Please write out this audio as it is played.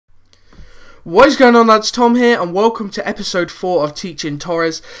What is going on, lads? Tom here and welcome to episode 4 of Teaching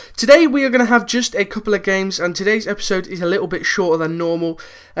Torres. Today we are going to have just a couple of games and today's episode is a little bit shorter than normal.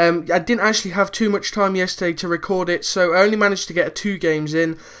 I didn't actually have too much time yesterday to record it, so I only managed to get 2 games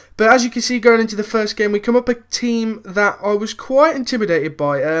in. But as you can see, going into the first game, we come up a team that I was quite intimidated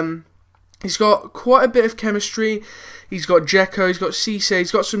by. He's got quite a bit of chemistry. He's got Dzeko, he's got Cisse,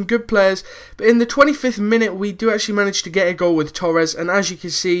 he's got some good players. But in the 25th minute, we do actually manage to get a goal with Torres. And as you can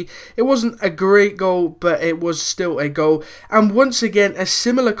see, it wasn't a great goal, but it was still a goal. And once again, a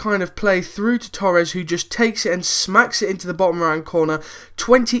similar kind of play through to Torres, who just takes it and smacks it into the bottom right corner.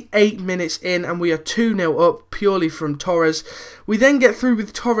 28 minutes in, and we are 2-0 up purely from Torres. We then get through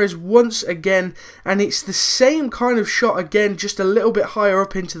with Torres once again, and it's the same kind of shot again, just a little bit higher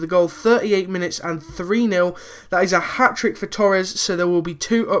up into the goal. 38 minutes and 3-0. That is a hat-trick for Torres, so there will be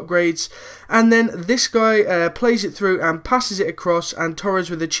 2 upgrades. And then this guy plays it through and passes it across, and Torres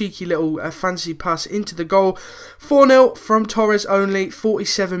with a cheeky little fancy pass into the goal. 4-0 from Torres only,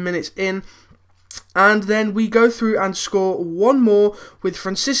 47 minutes in. And then we go through and score one more with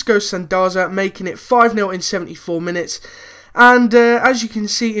Francisco Sandaza, making it 5-0 in 74 minutes. And as you can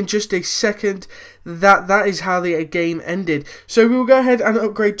see in just a second, that is how the game ended. So we will go ahead and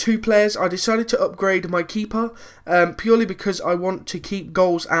upgrade 2 players. I decided to upgrade my keeper purely because I want to keep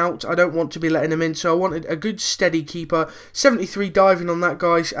goals out. I don't want to be letting them in, so I wanted a good steady keeper. 73 diving on that,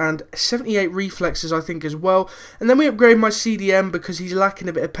 guys, and 78 reflexes, I think, as well. And then we upgrade my CDM because he's lacking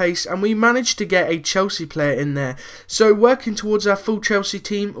a bit of pace, and we managed to get a Chelsea player in there. So working towards our full Chelsea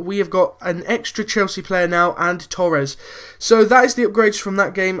team, we have got an extra Chelsea player now and Torres. So that is the upgrades from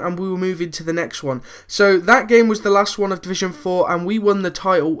that game, and we will move into the next one. So that game was the last one of Division 4, and we won the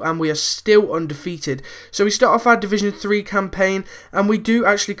title, and we are still undefeated. So we start off our Division 3 campaign, and we do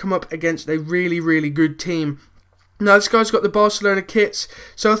actually come up against a really good team. Now, this guy's got the Barcelona kits,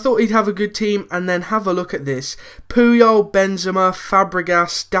 so I thought he'd have a good team, and then have a look at this. Puyol, Benzema,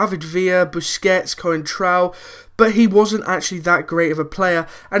 Fabregas, David Villa, Busquets, Coentrao. But he wasn't actually that great of a player,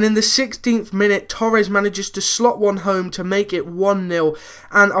 and in the 16th minute, Torres manages to slot one home to make it 1-0,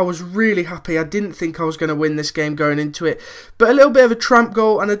 and I was really happy. I didn't think I was going to win this game going into it, but a little bit of a tramp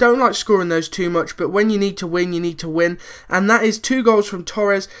goal, and I don't like scoring those too much, but when you need to win, you need to win, and that is 2 goals from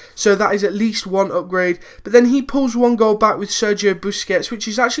Torres, so that is at least 1 upgrade. But then he pulls 1 goal back with Sergio Busquets, which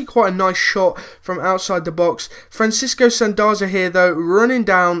is actually quite a nice shot from outside the box. Francisco Sandaza here, though, running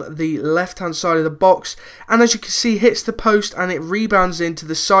down the left-hand side of the box, and as you can see, hits the post and it rebounds into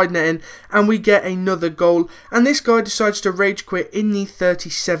the side netting, and we get another goal. And this guy decides to rage quit in the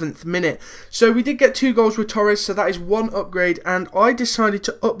 37th minute. So we did get 2 goals with Torres, so that is 1 upgrade, and I decided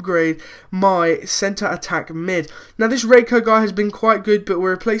to upgrade my centre attack mid. Now, this Reiko guy has been quite good, but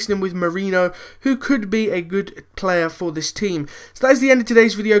we're replacing him with Marino, who could be a good player for this team. So that is the end of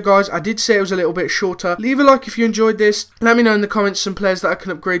today's video, guys. I did say it was a little bit shorter. Leave a like if you enjoyed this. Let me know in the comments some players that I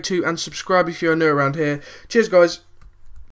can upgrade to, and subscribe if you're new around here. Cheers, guys.